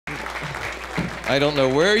I don't know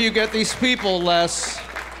where you get these people, Les.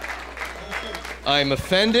 I'm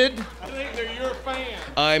offended. I think they're your fans.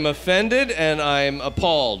 I'm offended and I'm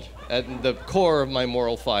appalled at the core of my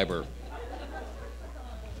moral fiber.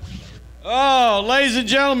 Oh, ladies and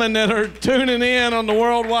gentlemen that are tuning in on the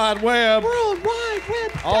World Wide Web. World Wide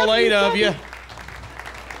Web. All 8 of you.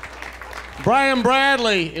 Brian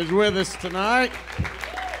Bradley is with us tonight.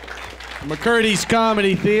 McCurdy's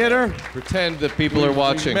Comedy Theater. Pretend that people are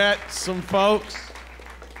watching. We met some folks.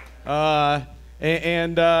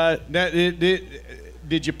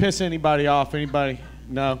 Did you piss anybody off? Anybody?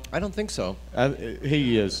 No? I don't think so.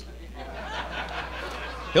 He is.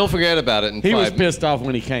 He'll forget about it in 5 He minutes. was pissed off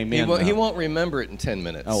when he came in. He won't remember it in 10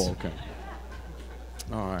 minutes. Oh, okay.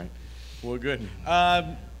 All right. Well, good.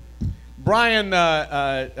 Brian,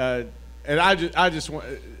 and I just want,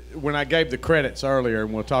 when I gave the credits earlier,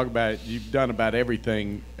 and we'll talk about it, you've done about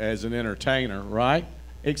everything as an entertainer, right?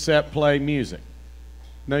 Except play music.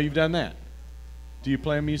 No, you've done that. Do you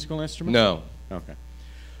play a musical instrument? No. Okay.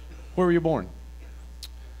 Where were you born?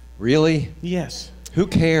 Really? Yes. Who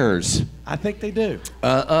cares? I think they do.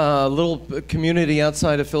 A little community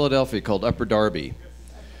outside of Philadelphia called Upper Darby.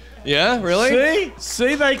 Yeah, really?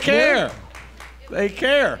 See, they care. Yeah. They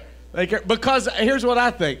care. They care. Because here's what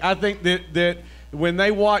I think. I think that when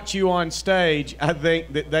they watch you on stage, I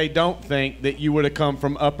think that they don't think that you would have come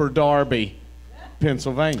from Upper Darby,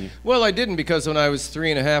 Pennsylvania. Well, I didn't, because when I was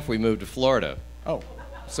 3.5, we moved to Florida. Oh.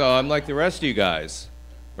 So I'm like the rest of you guys,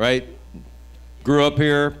 right? Grew up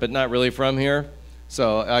here, but not really from here.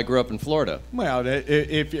 So I grew up in Florida. Well,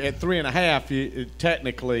 if at 3.5,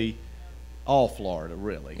 technically all Florida,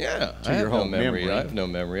 really. Yeah, To I your have no home memory. I have no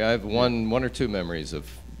memory. I have one or two memories of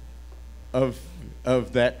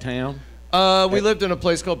that town. We lived in a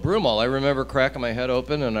place called Broomall. I remember cracking my head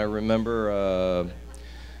open, and I remember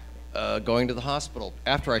going to the hospital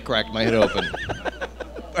after I cracked my head open.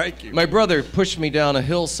 Thank you. My brother pushed me down a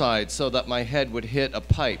hillside so that my head would hit a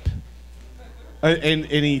pipe. And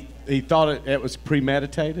he thought it was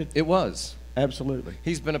premeditated? It was. Absolutely.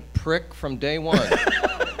 He's been a prick from day one.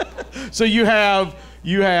 So you have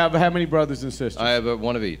how many brothers and sisters? I have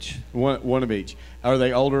one of each. One of each. Are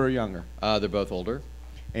they older or younger? They're both older.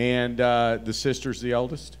 And the sister's the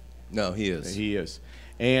oldest? No, he is. He is.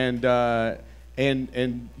 And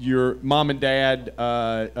your mom and dad,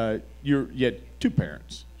 you had 2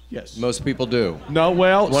 parents. Yes. Most people do. No,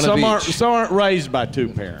 well, One some of each. aren't raised by 2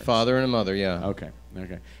 parents. Father and a mother, yeah. Okay.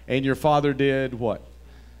 And your father did what?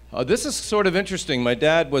 This is sort of interesting. My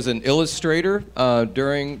dad was an illustrator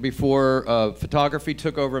before photography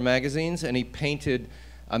took over magazines, and he painted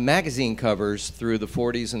magazine covers through the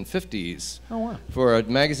 40s and 50s. Oh, wow. For a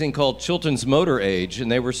magazine called Chilton's Motor Age,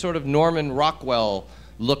 and they were sort of Norman Rockwell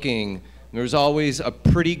looking. There was always a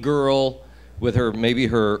pretty girl with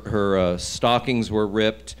her stockings were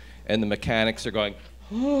ripped, and the mechanics are going,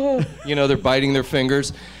 oh, they're biting their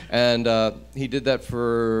fingers. And he did that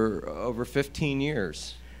for over 15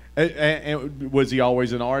 years. And was he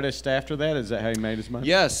always an artist after that? Is that how he made his money?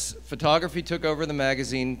 Yes. Photography took over the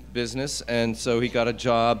magazine business, and so he got a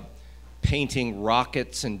job painting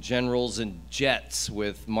rockets and generals and jets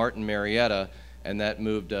with Martin Marietta, and that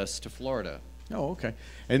moved us to Florida. Oh, okay.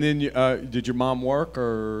 And then did your mom work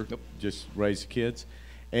or Nope. just raise the kids?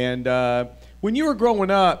 And when you were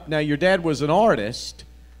growing up, now your dad was an artist.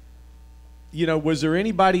 Was there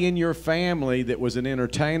anybody in your family that was an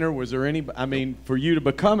entertainer? Was there for you to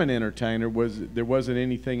become an entertainer, there wasn't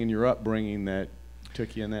anything in your upbringing that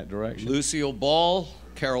took you in that direction? Lucille Ball,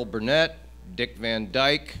 Carol Burnett, Dick Van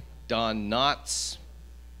Dyke, Don Knotts,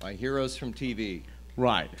 my heroes from TV.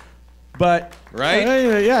 Right. But right?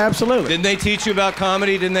 Yeah, absolutely. Didn't they teach you about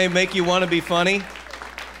comedy? Didn't they make you want to be funny?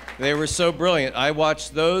 They were so brilliant. I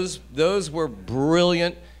watched those. Those were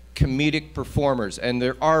brilliant comedic performers, and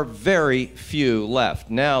there are very few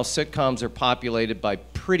left. Now sitcoms are populated by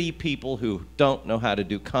pretty people who don't know how to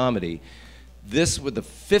do comedy. This, with the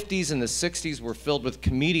 50s and the 60s, were filled with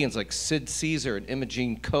comedians like Sid Caesar and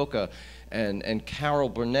Imogene Coca and Carol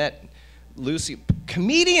Burnett, Lucy,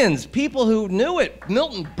 comedians, people who knew it,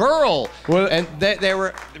 Milton Berle, and they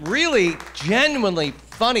were really genuinely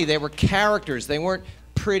funny. They were characters. They weren't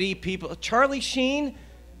pretty people. Charlie Sheen,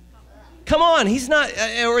 come on, he's not,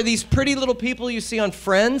 or these pretty little people you see on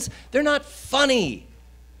Friends, they're not funny.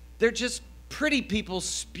 They're just pretty people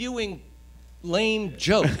spewing lame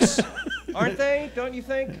jokes. Aren't they? Don't you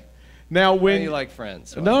think? Now when you like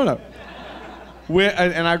Friends. So no.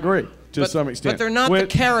 And I agree to some extent. But they're not the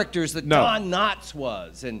characters that Don Knotts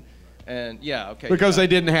was, and yeah, okay. Because they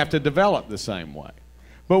didn't have to develop the same way.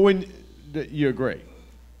 But when you agree,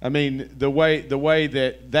 I mean the way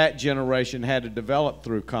that generation had to develop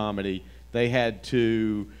through comedy They had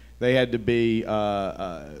to be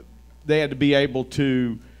able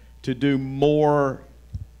to do more.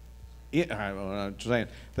 I don't know what I'm saying.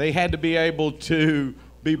 They had to be able to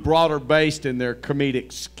be broader based in their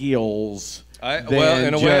comedic skills. Well,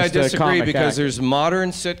 in a way, I disagree because actor. there's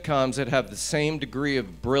modern sitcoms that have the same degree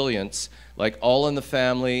of brilliance, like All in the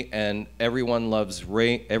Family and Everybody Loves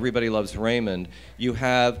Raymond. You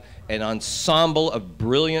have an ensemble of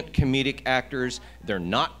brilliant comedic actors. They're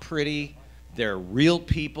not pretty. They're real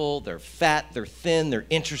people. They're fat. They're thin. They're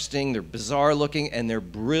interesting. They're bizarre looking, and they're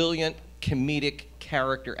brilliant comedic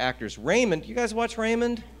character actors. Raymond, you guys watch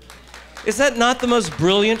Raymond? Is that not the most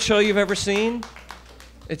brilliant show you've ever seen?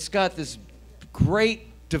 It's got this great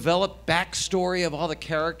developed backstory of all the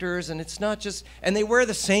characters, and it's not just, and they wear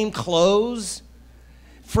the same clothes.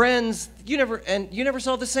 Friends, you never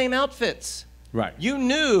saw the same outfits. Right. You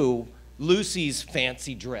knew Lucy's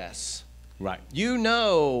fancy dress. Right. You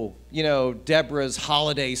know, Deborah's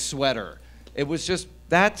holiday sweater. It was just,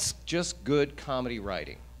 that's just good comedy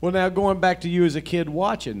writing. Well, now going back to you as a kid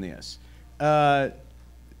watching this,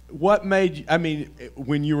 what made you, I mean,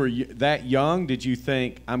 when you were that young, did you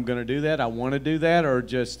think, I'm going to do that, I want to do that, or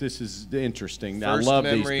just, this is interesting, I love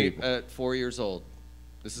these people? First memory at 4 years old,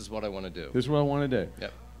 this is what I want to do. This is what I want to do.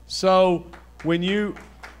 Yep. So when you,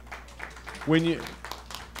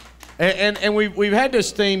 and we've had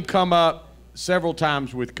this theme come up several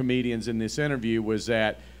times with comedians in this interview, was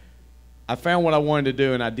that I found what I wanted to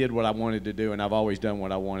do and I did what I wanted to do, and I've always done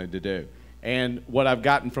what I wanted to do. And what I've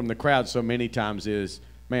gotten from the crowd so many times is,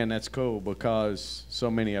 man, that's cool, because so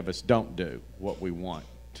many of us don't do what we want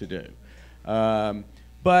to do.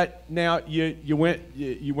 But now you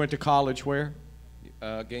went to college where?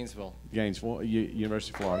 Gainesville. Gainesville,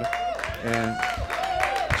 University of Florida, and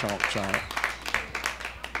chomp.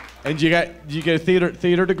 And you get a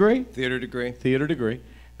theater degree? Theater degree. Theater degree.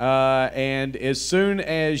 And as soon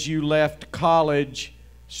as you left college,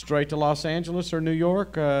 straight to Los Angeles or New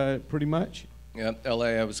York, pretty much? Yeah,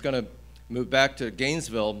 L.A. I was going to move back to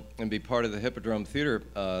Gainesville and be part of the Hippodrome Theater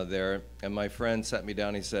there, and my friend sat me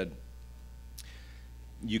down. He said,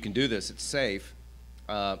 you can do this, it's safe,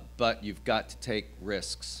 but you've got to take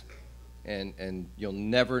risks, and you'll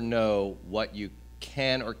never know what you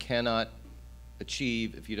can or cannot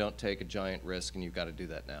achieve if you don't take a giant risk, and you've got to do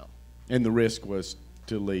that now. And the risk was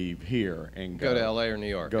to leave here and go to L.A. or New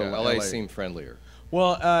York. Yeah, L.A. seemed friendlier.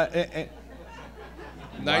 Well,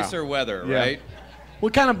 nicer weather, yeah. Right? Well,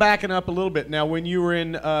 kind of backing up a little bit. Now, when you were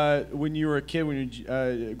a kid, when you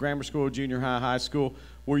were grammar school, junior high, high school,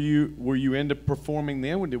 were you into performing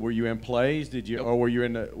then? Were you in plays? Did you, nope. Or were you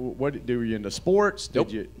into were you into sports? Did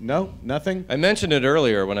nope. you? No, nothing. I mentioned it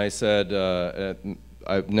earlier when I said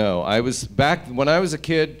no. I was back when I was a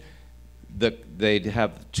kid. They'd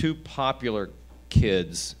have two popular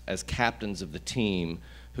kids as captains of the team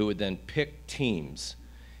who would then pick teams,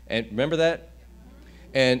 and remember that.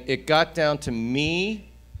 And it got down to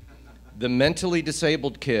me, the mentally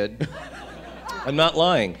disabled kid, I'm not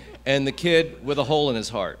lying, and the kid with a hole in his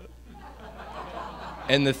heart.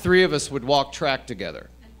 And the three of us would walk track together.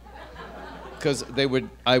 Because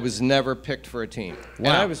I was never picked for a team. Wow.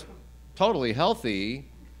 And I was totally healthy.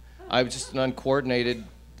 I was just an uncoordinated,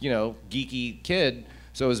 geeky kid.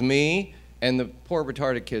 So it was me, and the poor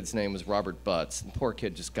retarded kid's name was Robert Butts. The poor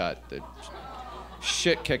kid just got the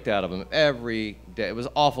shit kicked out of him every day. It was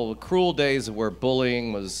awful. Cruel days where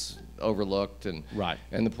bullying was overlooked, and right.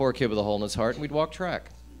 And the poor kid with a hole in his heart, and we'd walk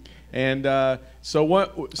track. And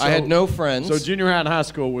so I had no friends. So junior high and high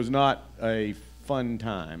school was not a fun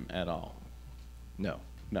time at all. No.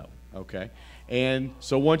 Okay. And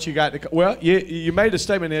so once you got to, you made a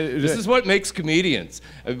statement. This is what makes comedians.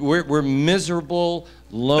 We're miserable,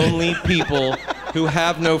 lonely people who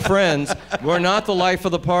have no friends. We're not the life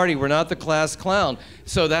of the party. We're not the class clown.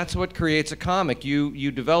 So that's what creates a comic.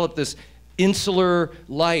 You develop this insular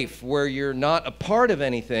life where you're not a part of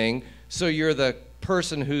anything, so you're the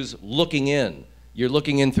person who's looking in. You're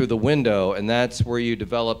looking in through the window, and that's where you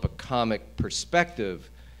develop a comic perspective.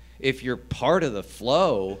 If you're part of the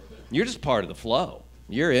flow, you're just part of the flow.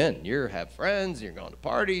 You're in. You have friends, you're going to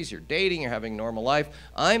parties, you're dating, you're having a normal life.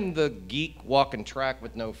 I'm the geek walking track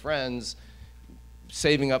with no friends,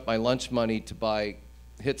 saving up my lunch money to buy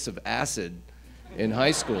hits of acid in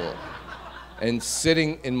high school, and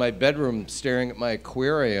sitting in my bedroom staring at my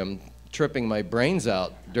aquarium, tripping my brains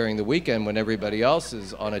out during the weekend when everybody else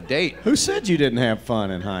is on a date. Who said you didn't have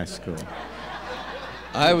fun in high school?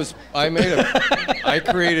 I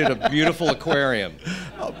created a beautiful aquarium.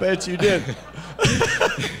 I'll bet you did.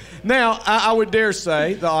 Now, I would dare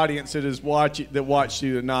say the audience that watched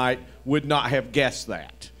you tonight would not have guessed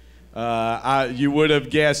that. You would have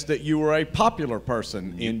guessed that you were a popular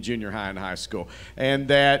person in junior high and high school, and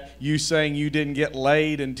that you saying you didn't get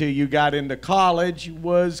laid until you got into college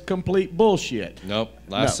was complete bullshit. Nope,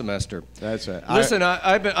 last semester. That's it. Listen,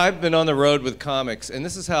 I've been on the road with comics, and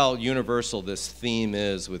this is how universal this theme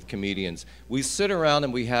is with comedians. We sit around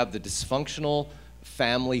and we have the dysfunctional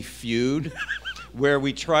family feud where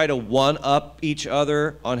we try to one-up each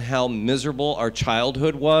other on how miserable our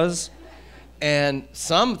childhood was. And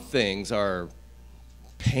some things are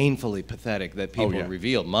painfully pathetic that people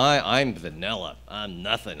reveal. I'm vanilla. I'm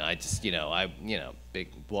nothing. I just, big.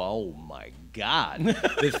 Oh my God,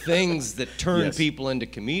 the things that turn people into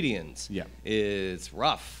comedians. Is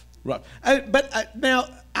rough. Rough. Now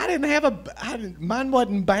I didn't have mine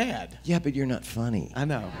wasn't bad. Yeah, but you're not funny. I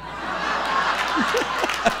know.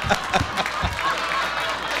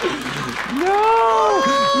 No.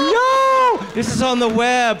 This is on the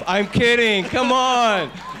web. I'm kidding. Come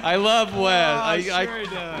on. I love Wes.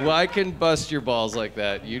 I can bust your balls like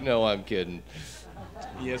that. You know I'm kidding.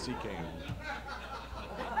 Yes, he can.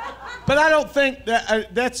 But I don't think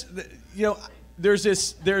that there's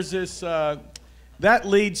this that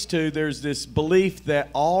leads to there's this belief that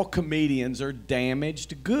all comedians are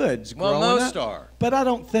damaged goods. Well, most are. But I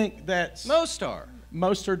don't think that's most are.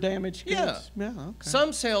 Most are damaged goods. Yeah. Okay.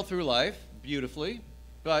 Some sail through life beautifully,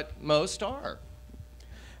 but most are.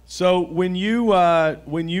 So when you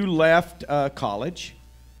left college,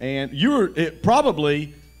 and you were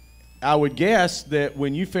probably, I would guess that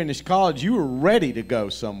when you finished college, you were ready to go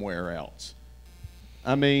somewhere else.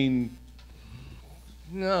 I mean,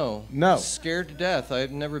 no, scared to death.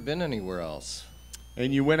 I've never been anywhere else.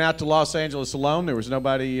 And you went out to Los Angeles alone. There was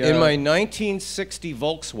nobody. In my 1960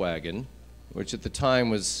 Volkswagen, which at the time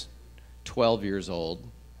was 12 years old.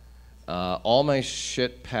 All my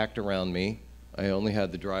shit packed around me. I only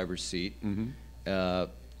had the driver's seat.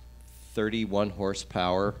 31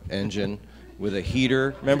 horsepower engine with a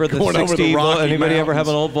heater. Remember the 60? Anybody ever have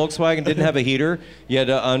an old Volkswagen? Didn't have a heater. You had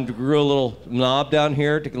to unscrew a little knob down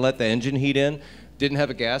here to let the engine heat in. Didn't have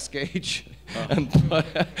a gas gauge.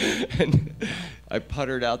 And I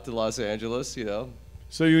puttered out to Los Angeles,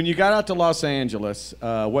 So when you got out to Los Angeles,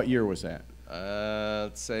 what year was that?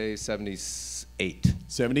 Let's say 78.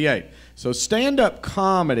 78. So stand-up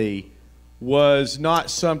comedy was not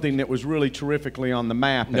something that was really terrifically on the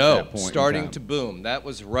map at that point. No, starting to boom. That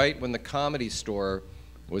was right when the Comedy Store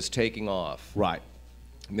was taking off. Right.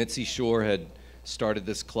 Mitzi Shore had started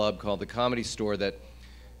this club called the Comedy Store that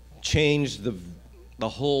changed the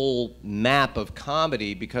whole map of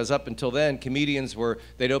comedy, because up until then, comedians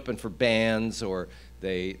they'd open for bands, or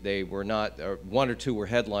they were not, or one or two were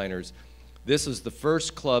headliners. This was the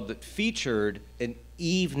first club that featured an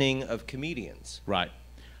evening of comedians. Right.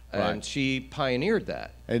 And she pioneered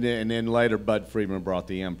that. And then later, Bud Friedman brought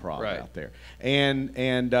the improv Right. out there.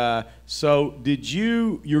 And so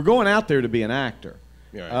you're going out there to be an actor.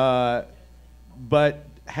 Right. But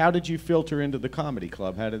how did you filter into the comedy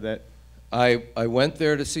club? How did that? I went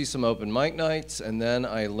there to see some open mic nights, and then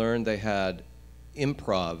I learned they had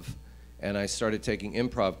improv, and I started taking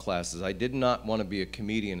improv classes. I did not want to be a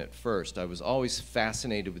comedian at first. I was always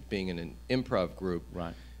fascinated with being in an improv group.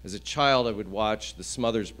 Right. As a child, I would watch the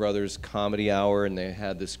Smothers Brothers Comedy Hour, and they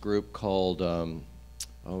had this group called,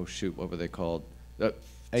 what were they called?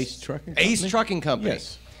 Ace Trucking Company? Ace Trucking Company.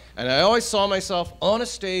 Yes. And I always saw myself on a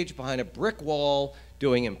stage behind a brick wall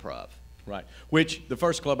doing improv. Right. Which the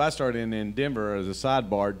first club I started in Denver, as a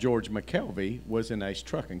sidebar, George McKelvey was in Ace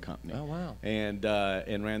Trucking Company. Oh wow. And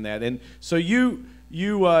ran that. And so you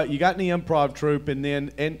got in the improv troupe, and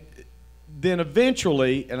then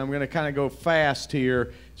eventually, and I'm going to kind of go fast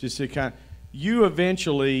here, just to you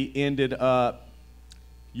eventually ended up.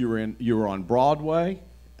 You were on Broadway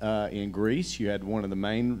in Greece. You had one of the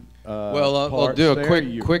main. I'll do a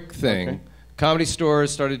there. quick thing. Okay. Comedy Store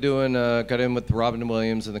started doing, got in with Robin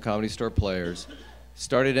Williams and the Comedy Store Players.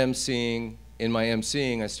 Started emceeing. In my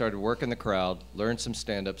emceeing, I started working the crowd, learned some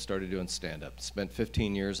stand-up, started doing stand-up. Spent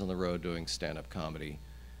 15 years on the road doing stand-up comedy.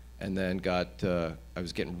 And then I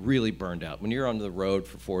was getting really burned out. When you're on the road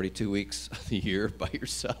for 42 weeks of the year by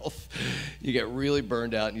yourself, you get really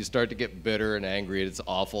burned out and you start to get bitter and angry, and it's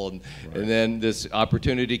awful. And then this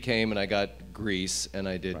opportunity came, and I got Grease, and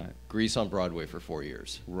I did Grease on Broadway for 4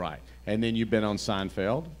 years. Right. And then you've been on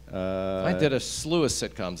Seinfeld. I did a slew of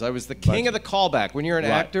sitcoms. I was the king of the callback. When you're an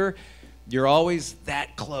actor, you're always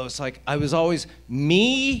that close. Like, I was always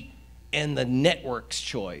me and the network's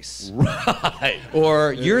choice. Right.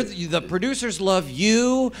 Or the producers love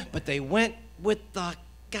you, but they went with the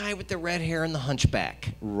guy with the red hair and the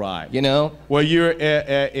hunchback. Right. You know? Well, you're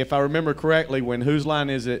if I remember correctly, when Whose Line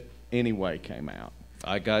Is It Anyway came out.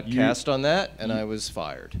 I got cast on that, and I was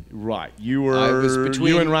fired. Right. You were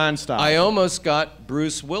you and Ryan Stiles. I almost got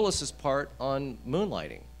Bruce Willis's part on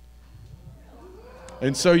Moonlighting.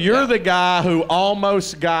 And so you're the guy who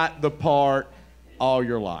almost got the part all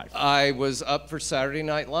your life. I was up for Saturday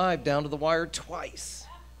Night Live, Down to the Wire twice.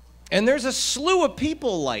 And there's a slew of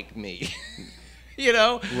people like me, you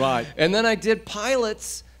know? Right. And then I did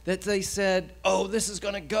pilots that they said, oh, this is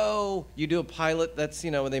going to go. You do a pilot, that's, you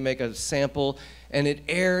know, when they make a sample, and it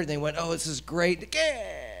aired, and they went, oh, this is great.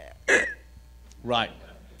 Right.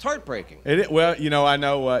 It's heartbreaking. Well, you know, I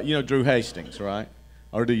know, you know Drew Hastings, right?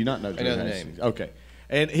 Or do you not know Drew I know Hastings? the name. Okay.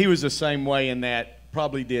 And he was the same way in that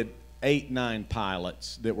probably did 8, 9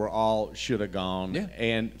 pilots that were all should have gone. Yeah.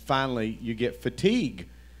 And finally, you get fatigue.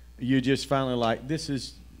 You just finally like, this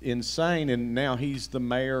is insane, and now he's the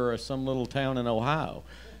mayor of some little town in Ohio.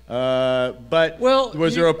 But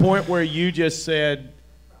was there a point where you just said,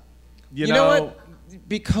 you know what?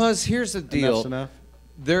 Because here's the deal. Enough.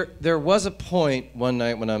 There was a point one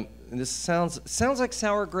night when and this sounds like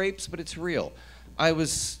sour grapes, but it's real. I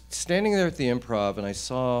was standing there at the Improv, and I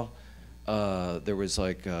saw there was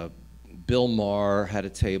like Bill Maher had a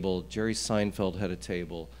table, Jerry Seinfeld had a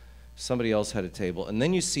table, somebody else had a table, and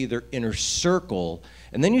then you see their inner circle,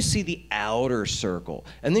 and then you see the outer circle,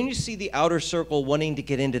 and then you see the outer circle wanting to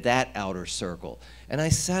get into that outer circle. And I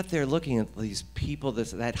sat there looking at these people,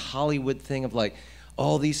 that Hollywood thing of like,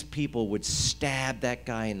 all these people would stab that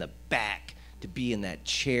guy in the back to be in that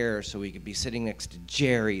chair so he could be sitting next to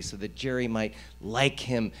Jerry so that Jerry might like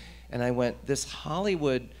him. And I went, this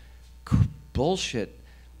Hollywood bullshit,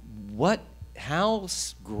 how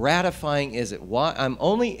gratifying is it? Why? I'm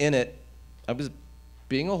only in it, I was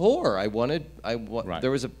being a whore. Right.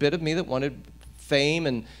 There was a bit of me that wanted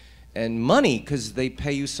fame and money because they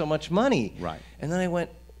pay you so much money. Right. And then I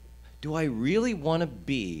went, do I really want to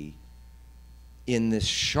be in this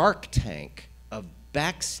Shark Tank of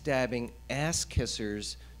backstabbing ass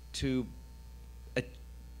kissers to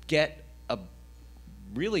get a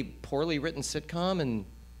really poorly written sitcom? And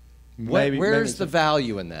where's the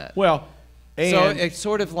value in that? Well, so it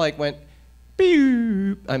sort of like went,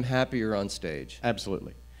 beep, I'm happier on stage.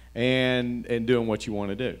 Absolutely. And doing what you want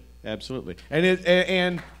to do. Absolutely.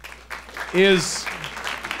 And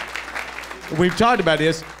we've talked about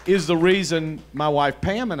this, is the reason my wife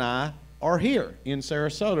Pam and I are here in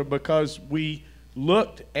Sarasota, because we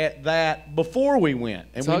looked at that before we went.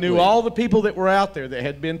 And we knew all the people that were out there that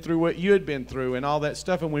had been through what you had been through and all that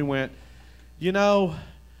stuff, and we went, you know,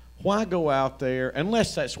 why go out there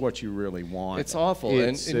unless that's what you really want? It's awful.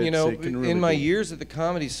 And you know, in my years at the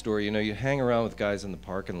Comedy Store, you know, you hang around with guys in the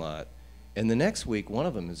parking lot, and the next week one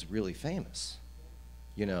of them is really famous.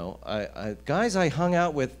 You know, guys I hung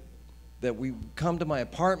out with that we come to my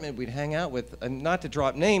apartment, we'd hang out with, and not to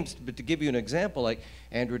drop names, but to give you an example, like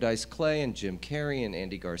Andrew Dice Clay and Jim Carrey and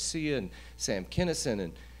Andy Garcia and Sam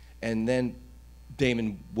Kinison and then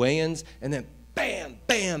Damon Wayans, and then bam,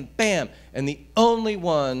 bam, bam. And the only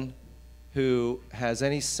one who has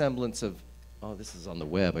any semblance of, oh, this is on the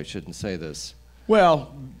web, I shouldn't say this.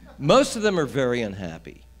 Well, most of them are very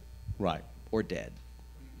unhappy. Right. Or dead.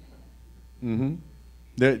 Mm-hmm.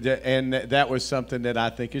 And that was something that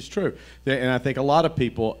I think is true. And I think a lot of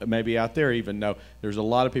people maybe out there even know there's a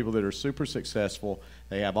lot of people that are super successful.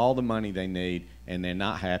 They have all the money they need, and they're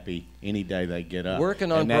not happy any day they get up.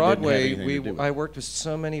 Working on Broadway, I worked with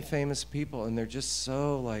so many famous people, and they're just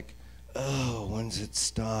so like, oh, when's it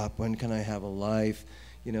stop? When can I have a life?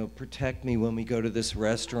 You know, protect me when we go to this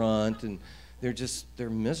restaurant. And they're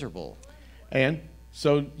miserable. And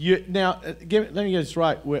so let me get this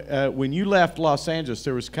right. When you left Los Angeles,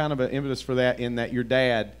 there was kind of an impetus for that in that your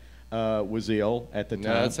dad was ill at the time.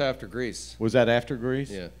 No, that's after Greece. Was that after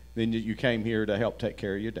Greece? Yeah. Then you came here to help take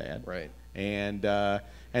care of your dad. Right. And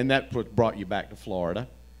that brought you back to Florida,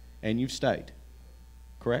 and you've stayed.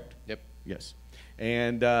 Correct? Yep. Yes.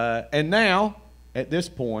 And now at this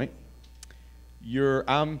point,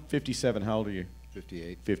 I'm 57. How old are you?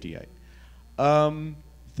 58. 58.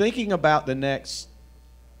 Thinking about the next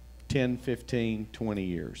 10, 15, 20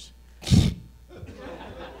 years.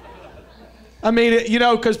 I mean, you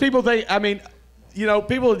know, because people think, I mean, you know,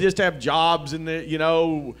 people just have jobs and, you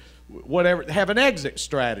know, whatever, have an exit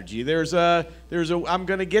strategy. There's a I'm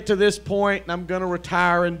going to get to this point and I'm going to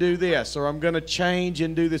retire and do this, or I'm going to change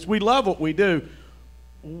and do this. We love what we do.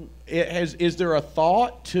 Is there a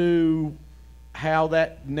thought to how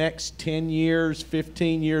that next 10 years,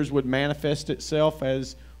 15 years would manifest itself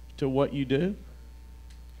as to what you do?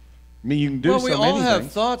 I mean, you can do so many things. Well, we all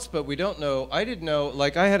have thoughts, but we don't know. I didn't know,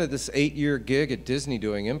 like I had this 8-year gig at Disney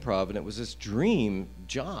doing improv, and it was this dream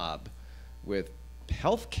job with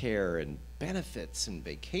health care and benefits and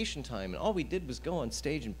vacation time, and all we did was go on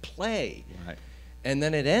stage and play. Right. And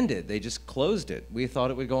then it ended. They just closed it. We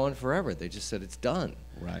thought it would go on forever. They just said it's done.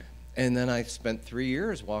 Right. And then I spent 3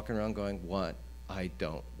 years walking around going, what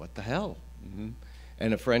the hell?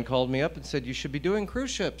 And a friend called me up and said, you should be doing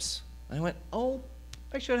cruise ships. I went, oh,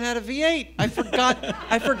 I should have had a V8.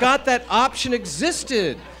 I forgot that option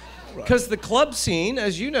existed. Because the club scene,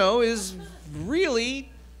 as you know, is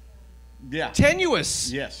really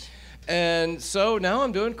tenuous. Yes. And so now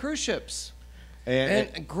I'm doing cruise ships.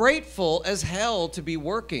 And grateful as hell to be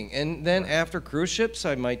working. And then after cruise ships,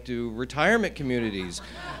 I might do retirement communities.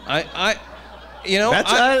 I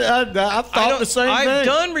thought the same thing. I've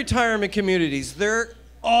done retirement communities. They're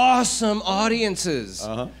awesome audiences.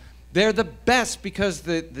 They're the best because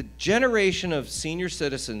the generation of senior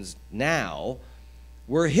citizens now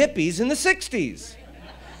were hippies in the 60s.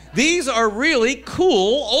 These are really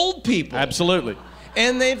cool old people. Absolutely.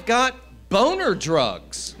 And they've got boner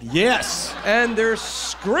drugs. Yes. And they're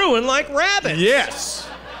screwing like rabbits. Yes.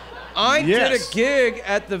 I did a gig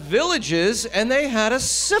at the Villages, and they had a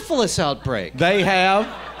syphilis outbreak. They have.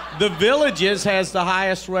 The Villages has the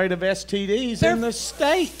highest rate of STDs in the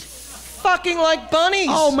state. Fucking like bunnies.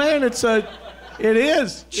 Oh man, it is.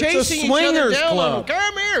 Chasing it's a swingers each other down. club.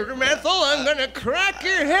 Come here, Ethel. I'm gonna crack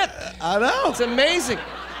your hip. I know. It's amazing,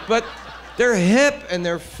 but they're hip and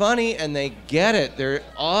they're funny and they get it. They're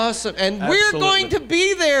awesome, and we're going to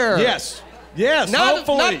be there. Yes. Yes,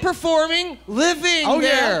 hopefully. Not performing, living there.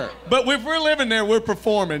 Yeah. But if we're living there, we're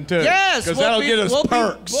performing too. Yes. Because that'll get us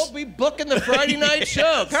perks. We'll be booking the Friday night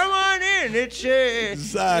show. Come on in. It's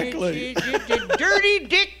exactly. It's Dirty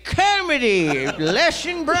Dick Comedy. Les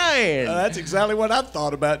and Brian. That's exactly what I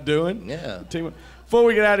thought about doing. Yeah. Before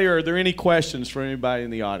we get out of here, are there any questions for anybody in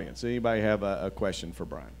the audience? Anybody have a question for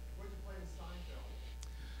Brian?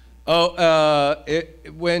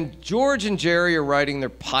 When George and Jerry are writing their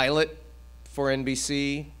pilot for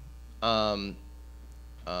NBC, I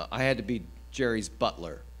had to be Jerry's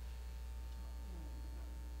butler.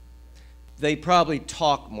 They probably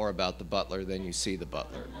talk more about the butler than you see the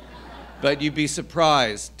butler. But you'd be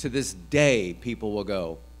surprised, to this day, people will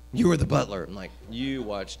go, you were the butler. I'm like, you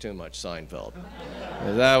watch too much Seinfeld.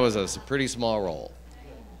 That was a pretty small role.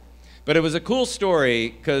 But it was a cool story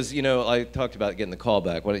because, you know, I talked about getting the call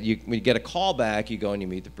back. When you get a call back, you go and you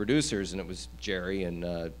meet the producers, and it was Jerry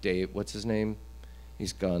and Dave, what's his name?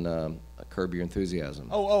 He's gone Curb Your Enthusiasm.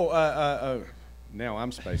 Now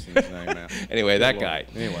I'm spacing his name out. Anyway, that guy.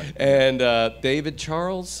 Anyway. And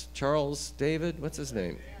Charles David, what's his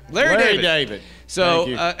name? Larry David. So,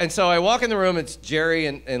 and so I walk in the room, it's Jerry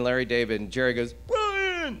and Larry David, and Jerry goes,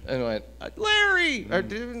 Brian! And I went, Larry! Or,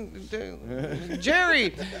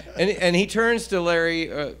 Jerry! And he turns to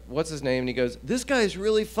Larry, what's his name? And he goes, this guy's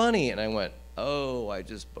really funny. And I went, oh, I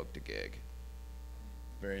just booked a gig.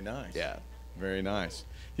 Very nice. Yeah. Very nice.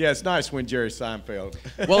 Yeah, it's nice when Jerry Seinfeld.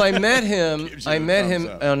 Well, I met him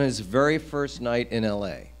on his very first night in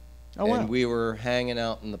L.A. Oh, wow. And we were hanging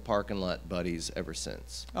out in the parking lot buddies ever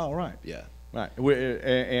since. Oh, right. Yeah. Right.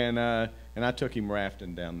 And I took him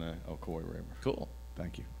rafting down the Ocoee River. Cool.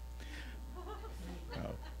 Thank you.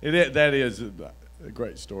 That is a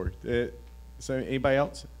great story. So anybody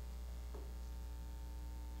else?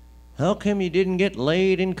 How come you didn't get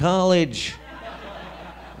laid in college?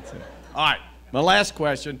 All right. My last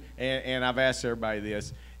question, and I've asked everybody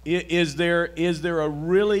this: is there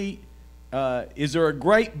a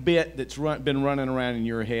great bit that's been running around in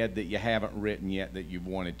your head that you haven't written yet that you've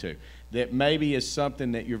wanted to? That maybe is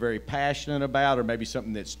something that you're very passionate about, or maybe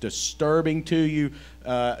something that's disturbing to you,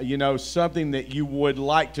 something that you would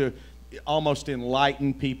like to almost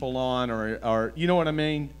enlighten people on, or you know what I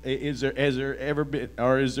mean? Has there ever been,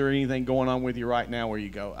 or is there anything going on with you right now where you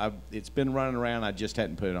go, it's been running around, I just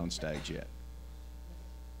hadn't put it on stage yet?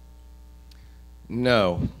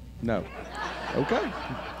 No. Okay.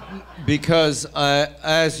 Because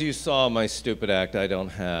as you saw my stupid act,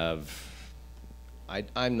 I'm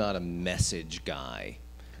not a message guy.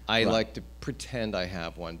 I like to pretend I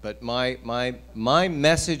have one. But my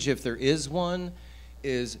message, if there is one,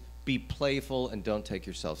 is be playful and don't take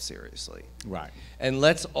yourself seriously. Right. And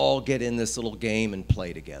let's all get in this little game and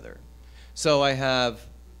play together. So I have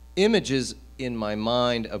images in my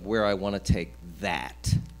mind of where I want to take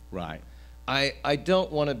that. Right. I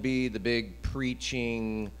don't want to be the big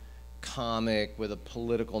preaching comic with a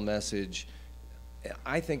political message.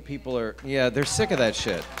 I think people are, they're sick of that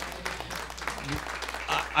shit.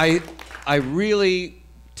 I really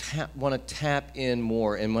want to tap in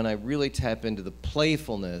more, and when I really tap into the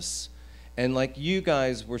playfulness, and like you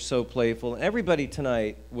guys were so playful, and everybody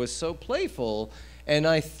tonight was so playful, and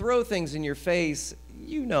I throw things in your face,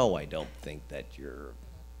 you know I don't think that you're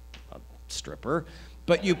a stripper,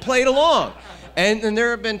 but you played along. And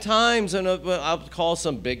there have been times, and I'll call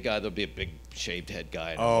some big guy, there'll be a big shaved head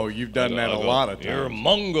guy. Oh, you've done that a lot of times. You're a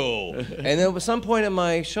Mungo. And then at some point in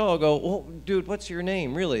my show, I'll go, well, dude, what's your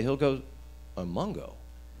name, really? He'll go, I'm Mungo.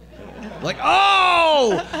 Like,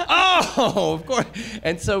 oh, of course.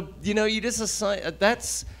 And so, you know, you just assign,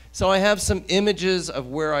 so I have some images of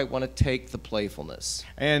where I want to take the playfulness.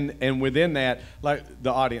 And within that, like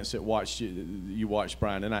the audience that watched you watched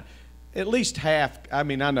Brian and I, at least half, I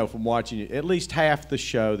mean, I know from watching you, at least half the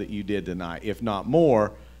show that you did tonight, if not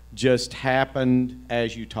more, just happened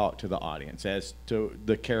as you talked to the audience, as to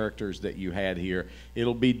the characters that you had here.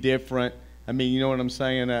 It'll be different. I mean, you know what I'm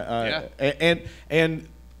saying? Yeah. And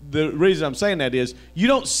the reason I'm saying that is you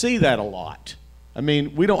don't see that a lot. I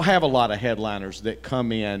mean, we don't have a lot of headliners that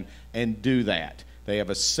come in and do that. They have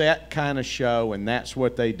a set kind of show, and that's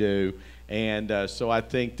what they do. And so I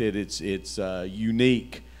think that it's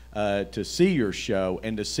unique to see your show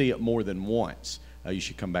and to see it more than once. You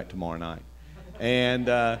should come back tomorrow night. And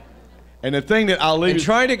the thing that I'll leave. And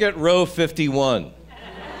try to get row 51.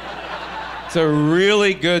 It's a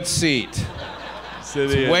really good seat.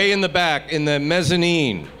 It's way in the back, in the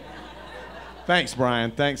mezzanine. Thanks,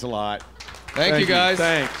 Brian. Thanks a lot. Thank you, guys.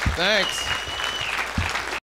 Thanks. Thanks.